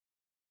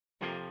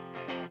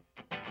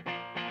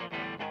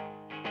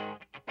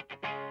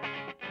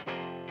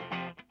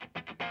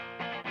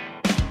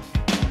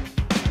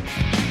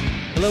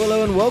Hello,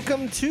 hello, and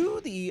welcome to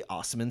the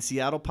Awesome in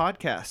Seattle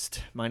podcast.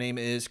 My name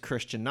is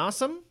Christian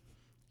Nossum,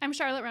 I'm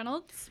Charlotte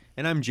Reynolds.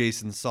 And I'm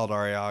Jason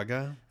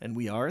Saldariaga. and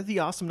we are the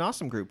Awesome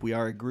Nossum Group. We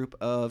are a group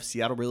of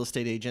Seattle real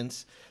estate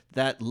agents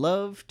that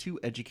love to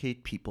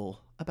educate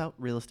people about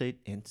real estate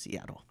in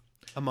Seattle.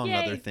 Among Yay.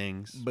 other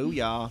things.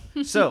 Booyah.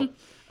 So,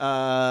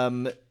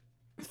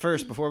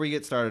 first, before we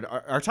get started,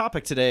 our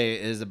topic today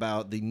is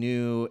about the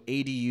new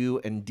ADU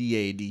and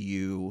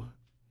DADU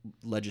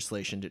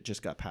legislation that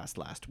just got passed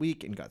last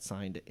week and got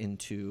signed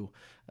into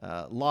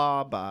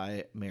law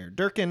by Mayor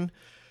Durkin.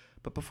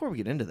 But before we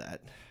get into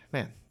that,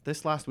 man,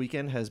 this last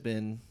weekend has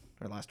been,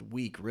 or last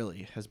week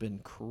really, has been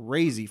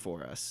crazy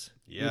for us.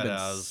 Yeah, We've it been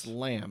has.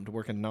 slammed,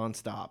 working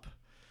nonstop.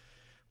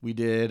 We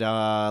did,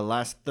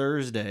 last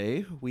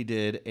Thursday, we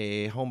did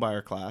a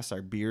homebuyer class,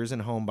 our beers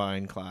and home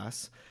buying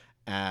class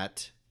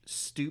at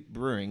Stoop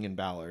Brewing in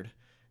Ballard.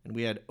 And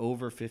we had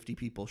over 50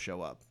 people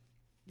show up.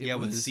 It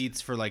With was-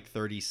 seats for like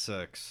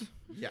 36.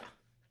 Yeah,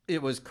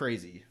 it was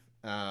crazy.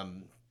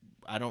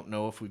 I don't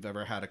know if we've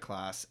ever had a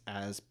class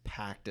as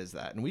packed as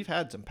that. And we've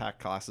had some packed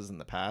classes in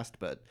the past,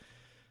 but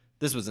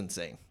this was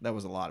insane. That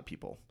was a lot of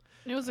people.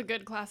 It was a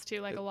good class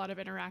too, like a lot of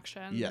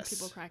interaction. Yes.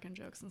 People cracking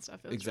jokes and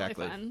stuff. It was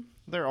Exactly. really fun.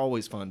 They're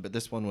always fun, but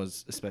this one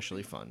was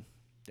especially fun.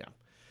 Yeah.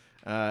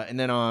 And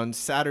then on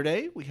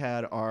Saturday, we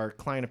had our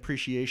client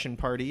appreciation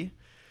party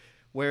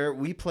where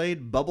we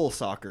played bubble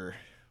soccer,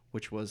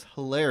 which was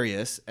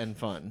hilarious and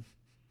fun.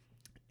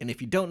 And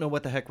if you don't know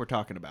what the heck we're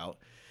talking about,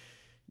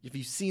 if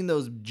you've seen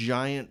those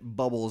giant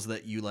bubbles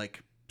that you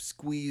like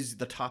squeeze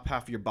the top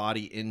half of your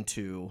body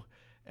into,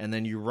 and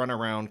then you run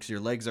around because your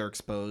legs are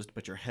exposed,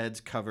 but your head's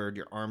covered,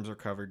 your arms are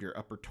covered, your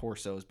upper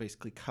torso is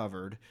basically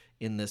covered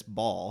in this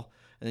ball.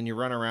 And then you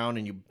run around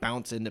and you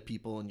bounce into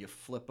people and you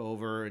flip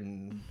over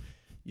and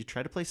you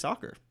try to play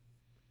soccer.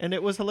 And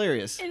it was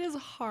hilarious. It is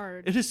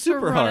hard. It is super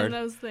to run hard. in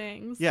those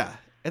things. Yeah.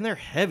 And they're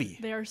heavy.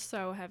 They are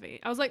so heavy.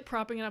 I was like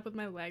propping it up with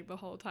my leg the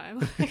whole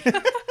time.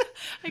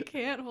 I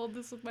can't hold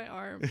this with my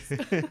arms.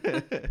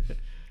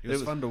 It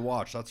was fun to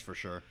watch, that's for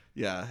sure.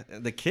 Yeah,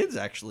 the kids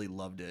actually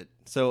loved it.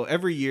 So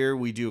every year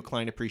we do a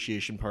client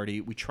appreciation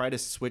party. We try to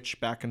switch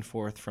back and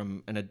forth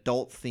from an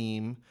adult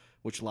theme,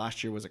 which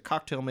last year was a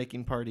cocktail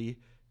making party,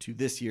 to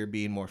this year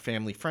being more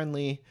family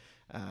friendly,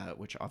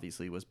 which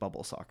obviously was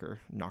bubble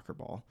soccer, knocker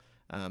ball.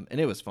 And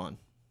it was fun.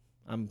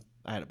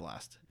 I had a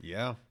blast.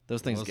 Yeah.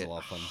 Those things was a get lot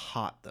of fun.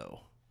 hot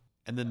though.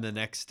 And then the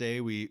next day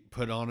we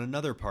put on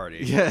another party.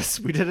 Yes,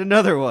 we did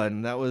another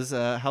one. That was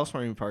a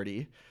housewarming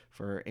party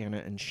for Anna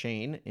and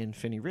Shane in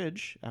Finney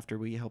Ridge after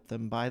we helped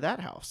them buy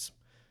that house.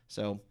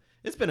 So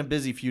it's been a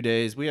busy few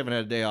days. We haven't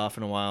had a day off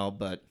in a while,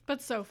 but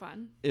But so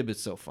fun. it was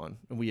so fun.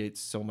 And we ate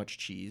so much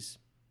cheese,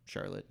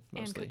 Charlotte,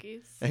 mostly. And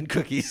cookies. And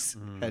cookies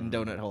and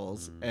donut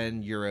holes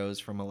and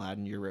Euros from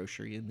Aladdin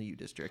Eurochery in the U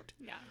District.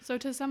 Yeah. So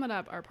to sum it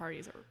up, our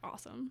parties are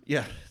awesome.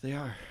 Yeah, they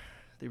are.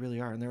 They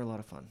really are. And they're a lot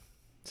of fun.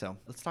 So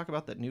let's talk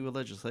about that new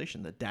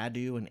legislation, the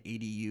DADU and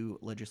ADU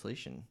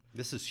legislation.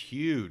 This is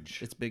huge.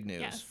 It's big news.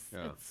 Yes,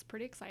 Yeah. it's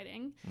pretty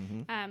exciting.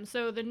 Mm-hmm.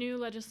 So the new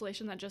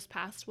legislation that just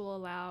passed will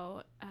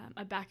allow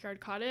a backyard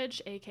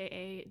cottage,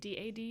 aka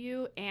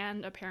DADU,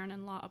 and a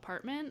parent-in-law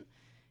apartment,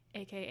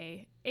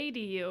 aka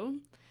ADU,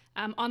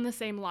 on the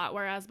same lot.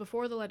 Whereas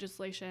before the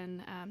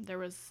legislation, it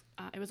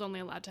was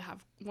only allowed to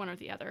have one or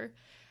the other.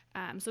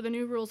 So the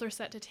new rules are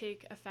set to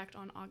take effect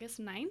on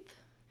August 9th.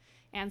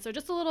 And so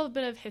just a little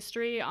bit of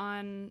history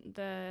on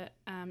the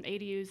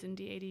ADUs and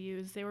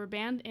DADUs. They were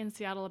banned in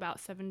Seattle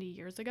about 70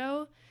 years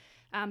ago,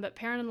 but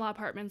parent-in-law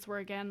apartments were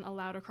again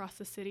allowed across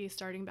the city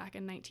starting back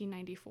in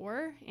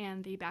 1994,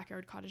 and the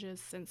backyard cottages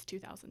since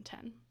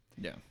 2010.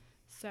 Yeah.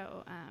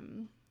 So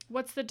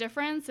what's the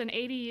difference? An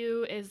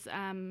ADU is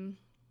an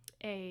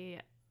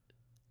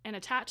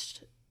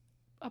attached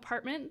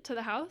apartment to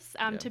the house.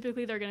 Yeah.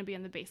 Typically, they're going to be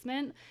in the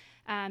basement,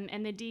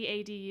 and the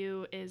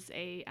DADU is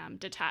a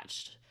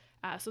detached.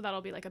 So that'll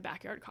be like a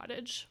backyard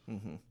cottage.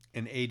 Mm-hmm.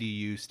 And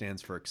ADU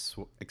stands for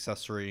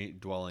accessory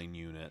dwelling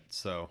unit.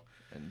 So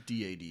And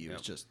DADU Yep.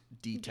 is just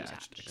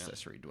detached Detached.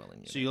 accessory dwelling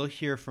unit. So you'll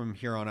hear from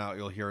here on out,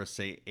 you'll hear us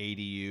say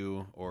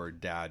ADU or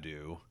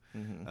DADU.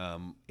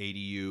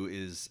 ADU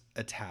is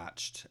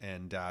attached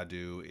and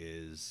DADU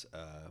is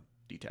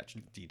detached.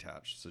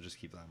 detached. So just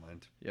keep that in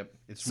mind. Yep.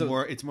 It's So-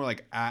 more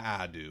like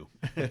AADU.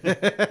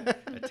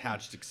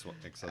 Attached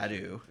accessory.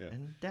 Adu Yeah.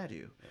 and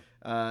Dadu.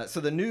 So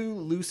the new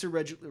looser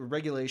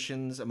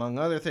regulations, among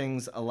other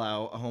things,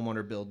 allow a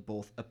homeowner build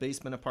both a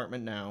basement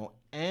apartment now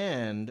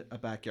and a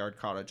backyard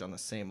cottage on the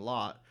same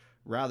lot,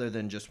 rather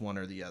than just one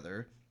or the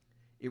other.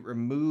 It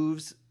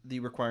removes the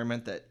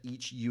requirement that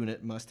each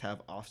unit must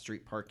have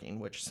off-street parking,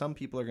 which some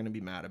people are going to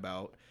be mad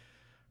about.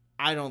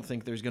 I don't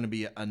think there's going to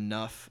be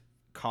enough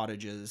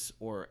cottages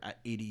or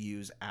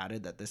ADUs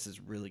added that this is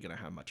really going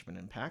to have much of an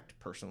impact,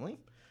 personally.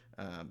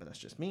 But that's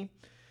just me.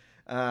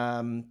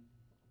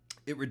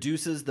 It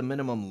reduces the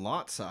minimum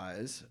lot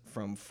size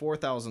from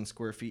 4,000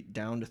 square feet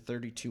down to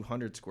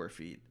 3,200 square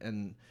feet.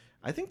 And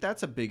I think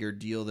that's a bigger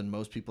deal than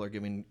most people are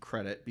giving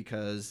credit,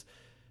 because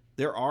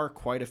there are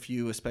quite a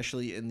few,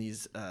 especially in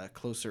these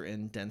closer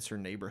in, denser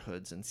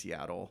neighborhoods in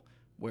Seattle,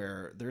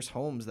 where there's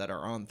homes that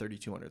are on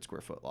 3,200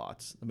 square foot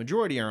lots. The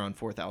majority are on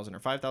 4,000 or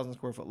 5,000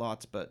 square foot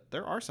lots, but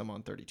there are some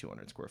on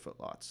 3,200 square foot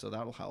lots, so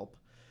that'll help.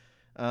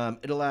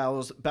 It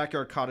allows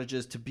backyard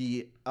cottages to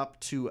be up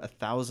to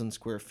 1,000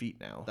 square feet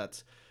now.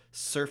 That's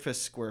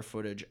surface square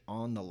footage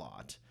on the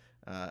lot,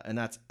 and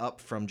that's up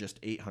from just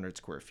 800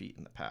 square feet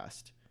in the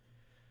past.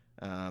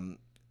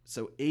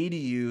 So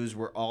ADUs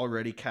were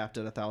already capped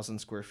at 1,000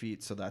 square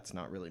feet, so that's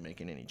not really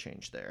making any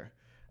change there.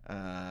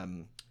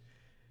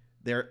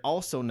 They're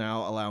also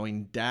now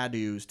allowing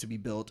DADUs to be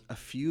built a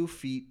few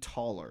feet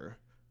taller,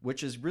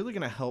 which is really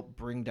going to help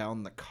bring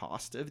down the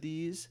cost of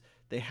these.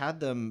 They had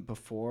them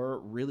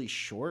before really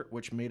short,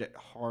 which made it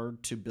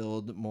hard to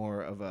build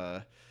more of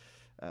a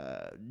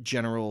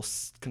general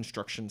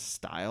construction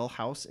style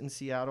house in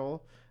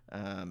Seattle.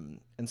 And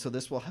so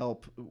this will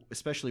help,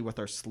 especially with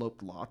our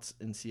sloped lots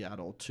in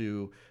Seattle,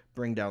 to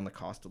bring down the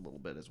cost a little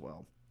bit as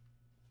well.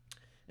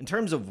 In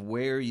terms of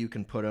where you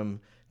can put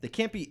them, they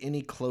can't be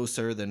any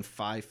closer than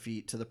 5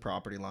 feet to the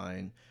property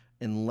line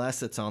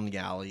unless it's on the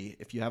alley.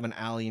 If you have an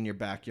alley in your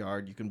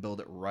backyard, you can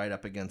build it right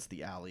up against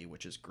the alley,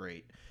 which is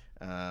great.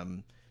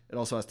 It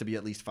also has to be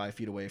at least 5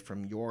 feet away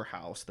from your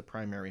house, the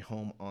primary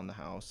home on the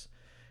house.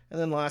 And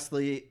then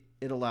lastly,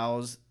 it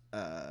allows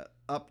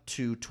up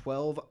to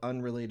 12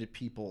 unrelated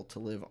people to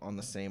live on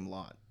the same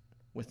lot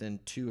within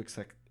 2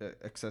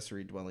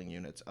 accessory dwelling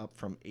units, up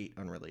from 8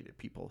 unrelated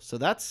people. So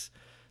that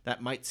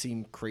might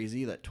seem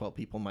crazy that 12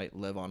 people might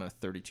live on a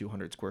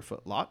 3,200 square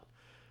foot lot,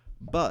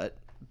 but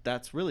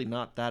that's really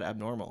not that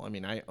abnormal. I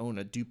mean, I own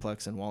a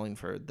duplex in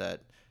Wallingford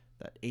that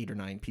 8 or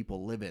 9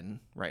 people live in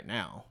right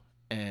now,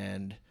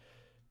 and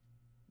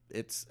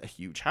it's a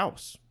huge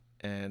house.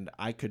 And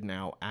I could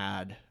now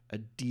add a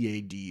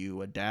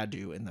DADU, a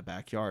DADU in the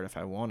backyard if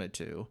I wanted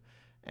to,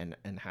 and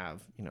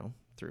have,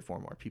 3 or 4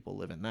 more people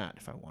live in that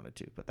if I wanted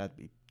to, but that'd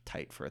be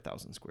tight for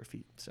 1,000 square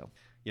feet. So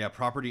yeah,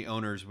 property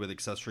owners with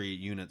accessory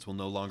units will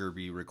no longer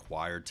be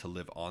required to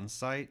live on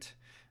site,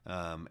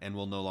 and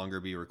will no longer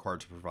be required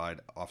to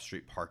provide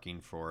off-street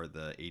parking for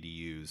the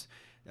ADUs.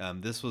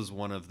 This was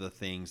one of the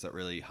things that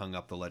really hung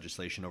up the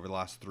legislation over the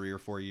last 3 or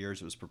 4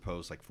 years. It was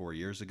proposed like 4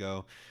 years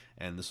ago,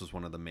 and this was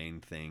one of the main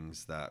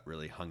things that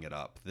really hung it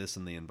up. This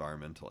and the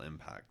environmental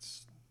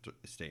impacts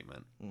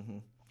statement. Mm-hmm.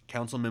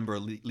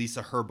 Councilmember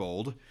Lisa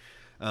Herbold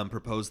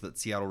proposed that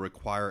Seattle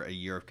require a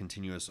year of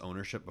continuous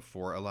ownership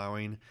before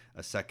allowing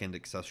a second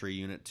accessory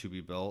unit to be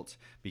built,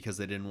 because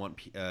they didn't want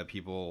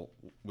people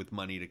with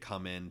money to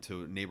come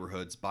into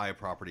neighborhoods, buy a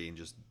property, and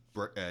just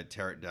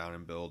tear it down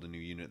and build a new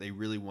unit. They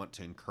really want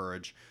to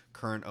encourage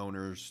current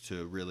owners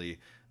to really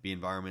be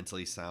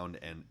environmentally sound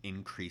and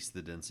increase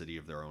the density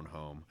of their own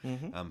home.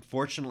 Mm-hmm.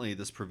 Fortunately,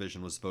 this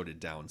provision was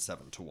voted down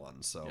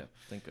 7-1. So yeah,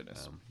 thank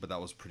goodness. But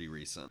that was pretty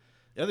recent.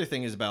 The other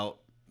thing is about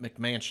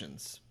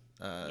McMansions.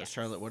 Yes.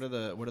 Charlotte, what are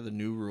the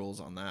new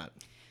rules on that?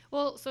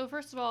 Well, so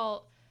first of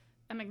all,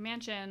 a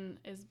McMansion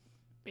is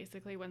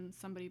basically when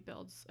somebody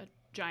builds a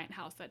giant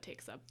house that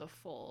takes up the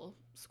full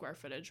square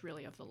footage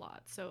really of the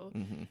lot. So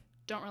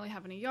don't really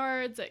have any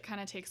yards. It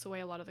kind of takes away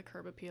a lot of the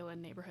curb appeal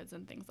in neighborhoods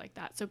and things like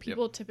that. So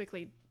people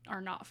typically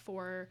are not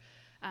for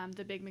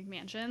the big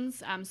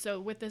McMansions. So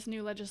with this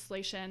new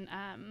legislation,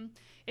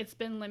 it's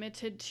been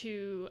limited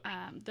to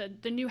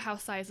the new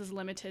house size is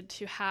limited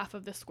to half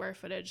of the square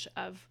footage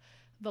of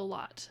the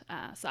lot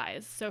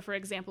size. So for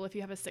example, if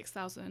you have a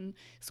 6,000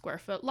 square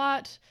foot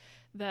lot,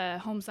 the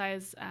home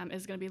size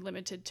is going to be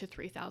limited to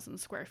 3,000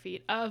 square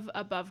feet of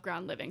above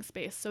ground living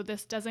space. So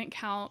this doesn't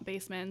count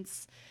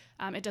basements.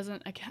 It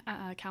doesn't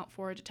account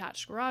for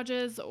detached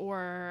garages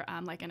or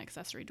like an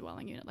accessory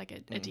dwelling unit, like a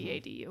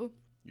DADU.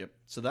 Yep.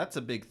 So that's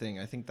a big thing.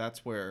 I think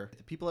that's where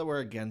the people that were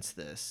against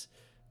this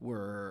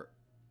were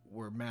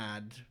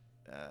mad.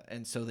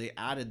 And so they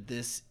added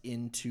this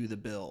into the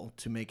bill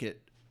to make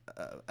it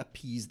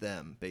appease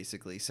them,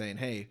 basically saying,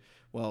 hey,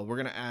 well, we're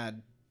going to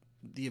add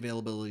the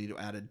availability to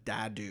add a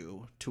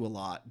DADU to a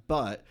lot,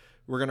 but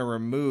we're going to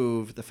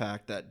remove the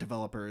fact that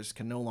developers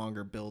can no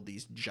longer build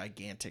these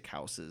gigantic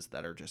houses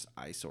that are just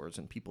eyesores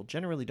and people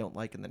generally don't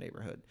like in the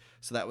neighborhood.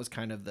 So that was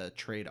kind of the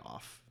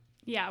trade-off.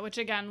 Yeah, which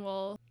again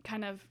will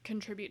kind of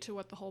contribute to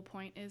what the whole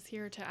point is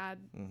here, to add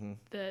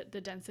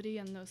the density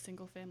in those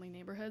single family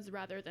neighborhoods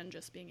rather than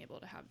just being able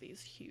to have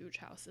these huge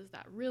houses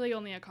that really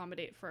only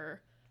accommodate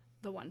for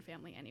the one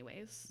family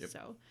anyways. Yep.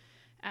 So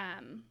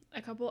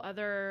a couple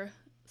other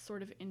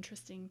sort of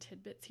interesting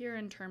tidbits here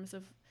in terms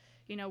of,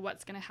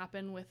 what's going to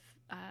happen with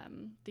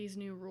these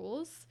new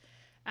rules.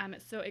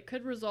 So it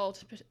could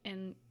result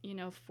in,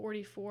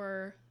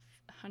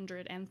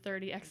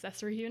 4,430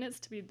 accessory units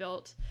to be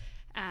built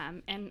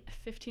and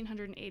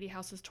 1,580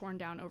 houses torn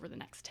down over the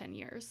next 10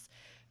 years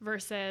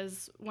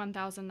versus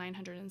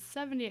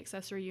 1,970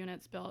 accessory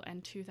units built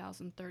and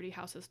 2,030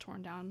 houses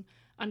torn down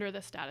under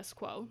the status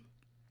quo.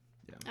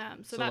 Yeah.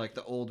 So like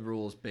the old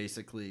rules,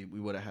 basically, we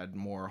would have had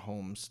more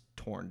homes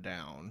torn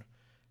down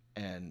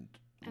and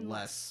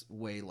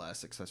way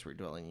less accessory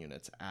dwelling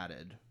units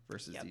added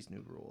versus these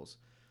new rules.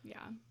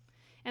 Yeah.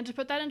 And to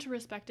put that into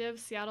perspective,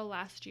 Seattle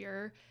last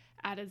year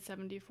added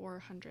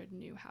 7,400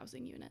 new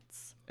housing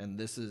units. And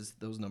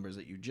those numbers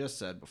that you just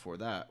said before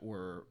that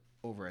were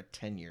over a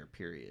 10-year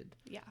period.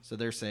 Yeah. So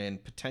they're saying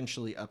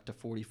potentially up to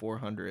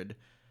 4,400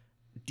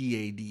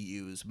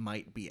 DADUs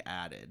might be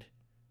added.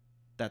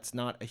 That's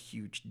not a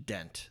huge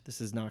dent.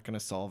 This is not going to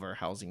solve our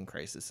housing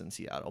crisis in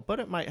Seattle, but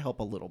it might help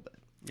a little bit.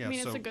 Yeah, I mean,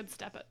 it's a good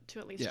step to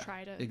at least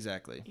try to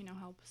exactly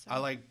help. So. I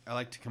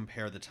like to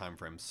compare the time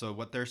frames. So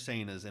what they're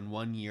saying is in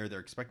 1 year they're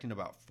expecting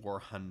about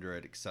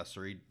 400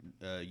 accessory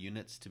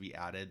units to be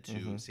added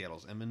to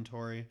Seattle's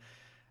inventory,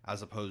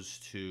 as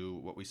opposed to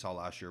what we saw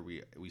last year.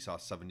 We saw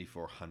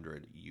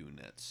 7,400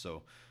 units.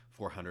 So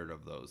 400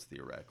 of those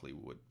theoretically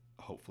would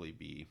hopefully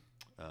be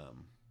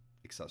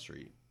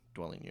accessory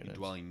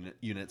dwelling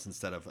units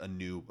instead of a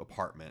new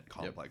apartment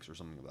complex or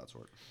something of that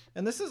sort.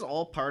 And this is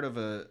all part of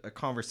a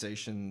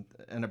conversation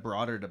and a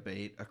broader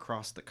debate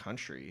across the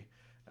country.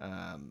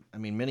 I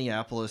mean,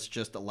 Minneapolis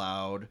just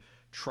allowed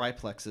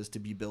triplexes to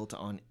be built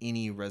on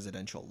any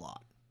residential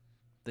lot.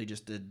 They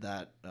just did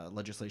that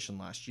legislation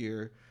last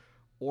year.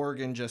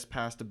 Oregon just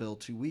passed a bill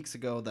 2 weeks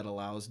ago that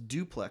allows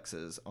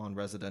duplexes on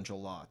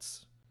residential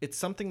lots. It's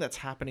something that's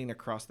happening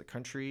across the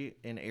country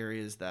in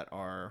areas that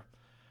are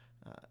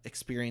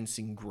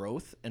experiencing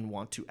growth and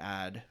want to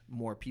add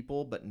more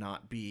people, but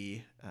not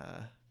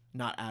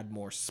add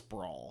more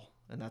sprawl.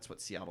 And that's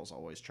what Seattle's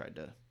always tried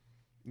to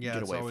get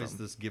it's away always from.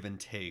 this give and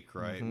take,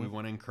 right? We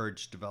want to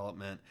encourage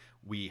development.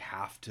 We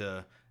have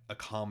to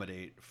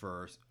accommodate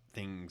for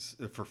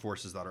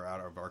forces that are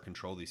out of our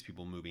control, these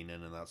people moving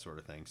in and that sort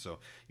of thing. So,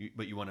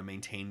 but you want to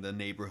maintain the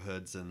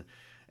neighborhoods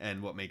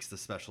and what makes the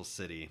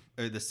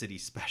city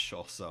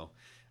special. So,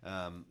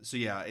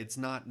 yeah, it's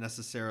not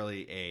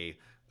necessarily a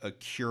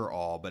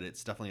cure-all, but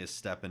it's definitely a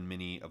step in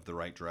many of the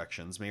right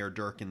directions. Mayor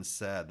Durkin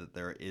said that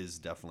there is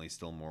definitely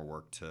still more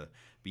work to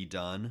be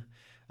done.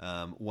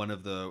 One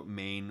of the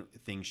main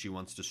things she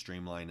wants to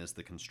streamline is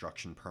the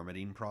construction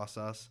permitting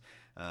process.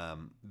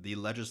 The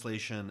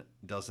legislation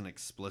doesn't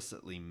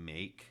explicitly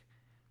make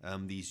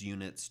these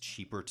units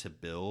cheaper to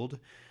build.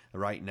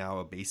 Right now,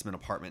 a basement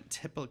apartment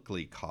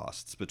typically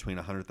costs between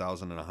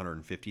 $100,000 and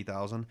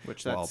 $150,000,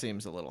 which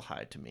seems a little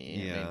high to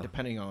me. Yeah.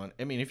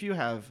 I mean, if you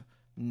have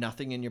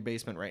nothing in your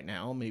basement right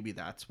now, maybe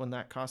that's when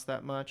that costs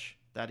that much.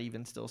 That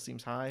even still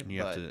seems high.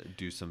 You have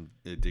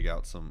to dig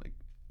out some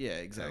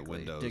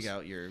windows. Dig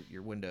out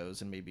your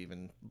windows and maybe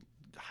even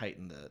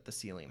heighten the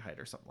ceiling height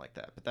or something like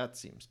that. But that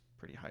seems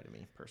pretty high to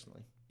me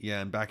personally.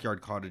 Yeah, and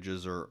backyard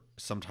cottages are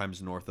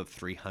sometimes north of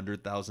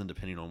 $300,000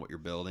 depending on what you're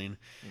building.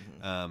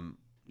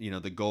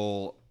 The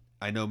goal.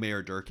 I know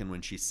Mayor Durkin,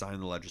 when she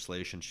signed the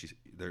legislation,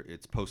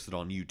 it's posted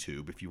on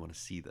YouTube if you want to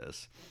see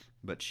this,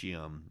 but she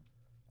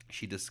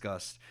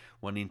discussed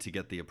wanting to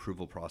get the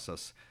approval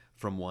process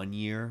from 1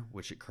 year,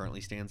 which it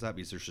currently stands at,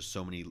 because there's just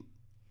so many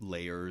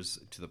layers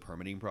to the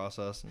permitting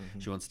process.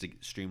 She wants to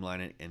streamline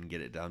it and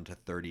get it down to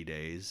 30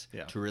 days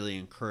to really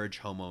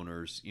encourage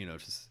homeowners,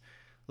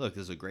 look,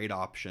 this is a great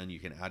option. You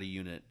can add a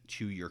unit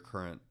to your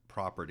current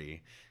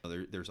property.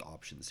 There's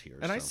options here.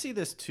 And I see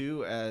this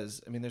too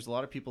as, there's a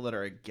lot of people that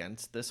are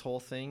against this whole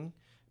thing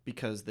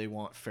because they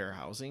want fair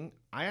housing.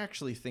 I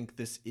actually think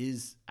this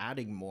is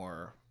adding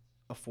more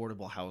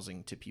affordable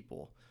housing to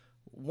people.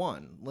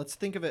 One, let's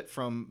think of it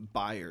from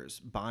buyers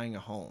buying a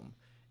home.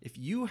 If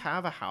you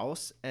have a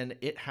house and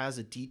it has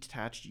a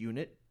detached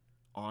unit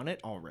on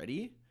it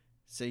already,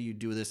 say you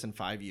do this in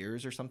 5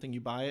 years or something, you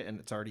buy it and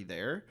it's already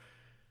there,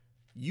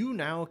 you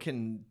now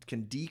can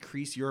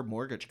decrease your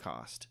mortgage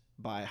cost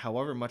by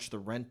however much the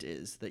rent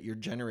is that you're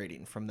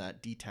generating from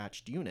that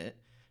detached unit,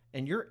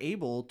 and you're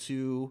able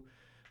to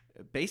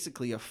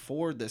basically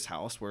afford this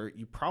house where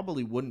you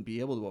probably wouldn't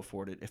be able to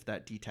afford it if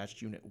that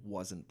detached unit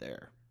wasn't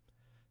there.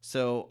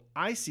 So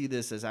I see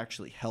this as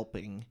actually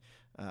helping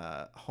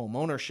home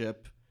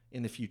ownership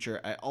in the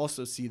future. I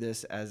also see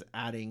this as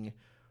adding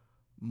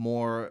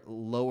more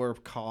lower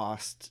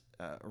cost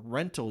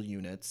rental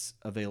units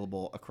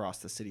available across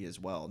the city as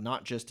well,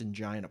 not just in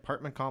giant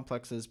apartment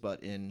complexes,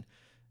 but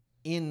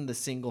in the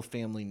single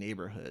family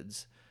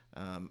neighborhoods.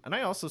 And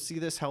I also see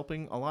this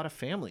helping a lot of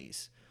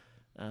families.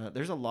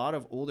 There's a lot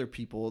of older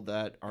people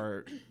that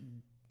are,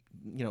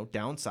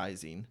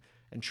 downsizing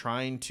and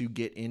trying to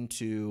get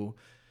into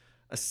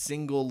a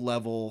single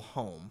level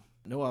home.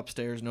 No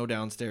upstairs, no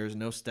downstairs,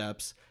 no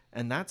steps.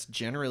 And that's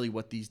generally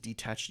what these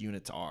detached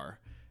units are.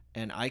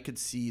 And I could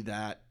see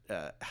that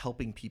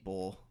helping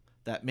people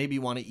that maybe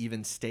want to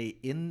even stay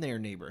in their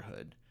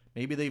neighborhood.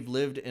 Maybe they've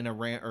lived in a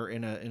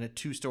in a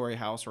 2-story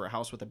house or a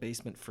house with a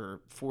basement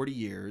for 40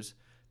 years.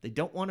 They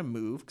don't want to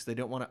move because they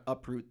don't want to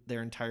uproot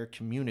their entire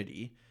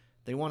community.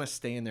 They want to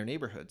stay in their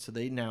neighborhood. So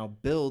they now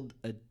build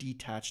a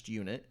detached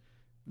unit.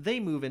 They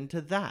move into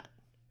that.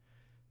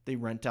 They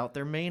rent out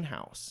their main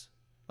house.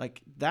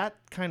 Like, that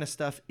kind of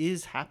stuff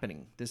is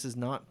happening. This is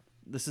not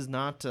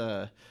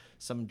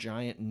some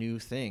giant new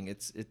thing.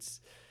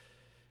 It's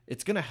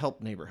going to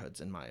help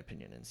neighborhoods, in my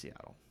opinion, in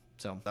Seattle.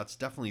 So that's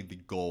definitely the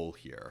goal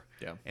here.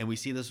 Yeah. And we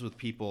see this with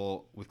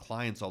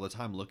clients all the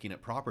time looking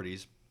at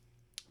properties.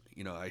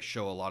 I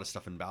show a lot of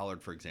stuff in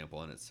Ballard, for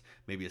example, and it's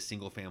maybe a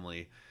single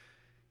family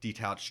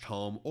detached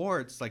home, or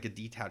it's like a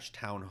detached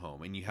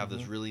townhome, and you have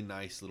this really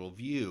nice little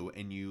view,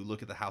 and you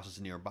look at the houses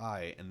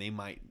nearby, and they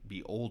might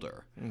be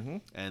older.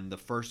 And the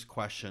first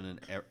question,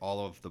 and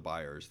all of the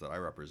buyers that I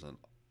represent,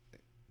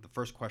 the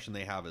first question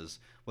they have is,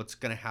 what's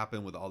going to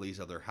happen with all these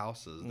other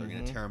houses? They're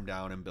going to tear them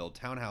down and build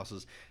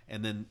townhouses,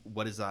 and then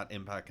what is that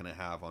impact going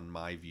to have on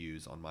my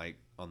views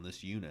on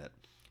this unit,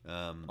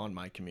 on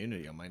my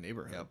community, on my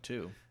neighborhood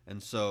too.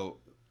 And so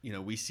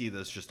we see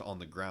this just on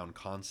the ground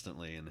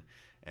constantly, and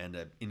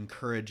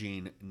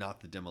encouraging not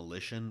the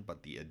demolition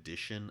but the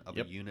addition of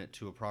a unit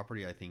to a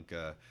property, I think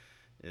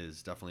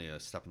is definitely a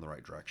step in the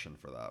right direction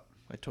for that.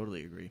 I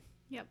totally agree.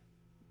 Yep.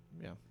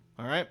 Yeah.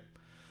 All right.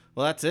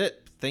 Well, that's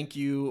it. Thank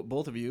you,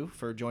 both of you,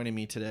 for joining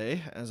me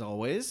today, as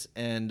always.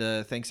 And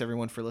thanks,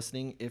 everyone, for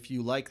listening. If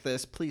you like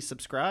this, please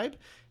subscribe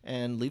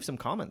and leave some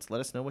comments.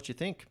 Let us know what you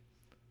think.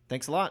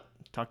 Thanks a lot.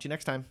 Talk to you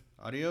next time.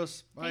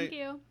 Adios. Bye. Thank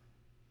you.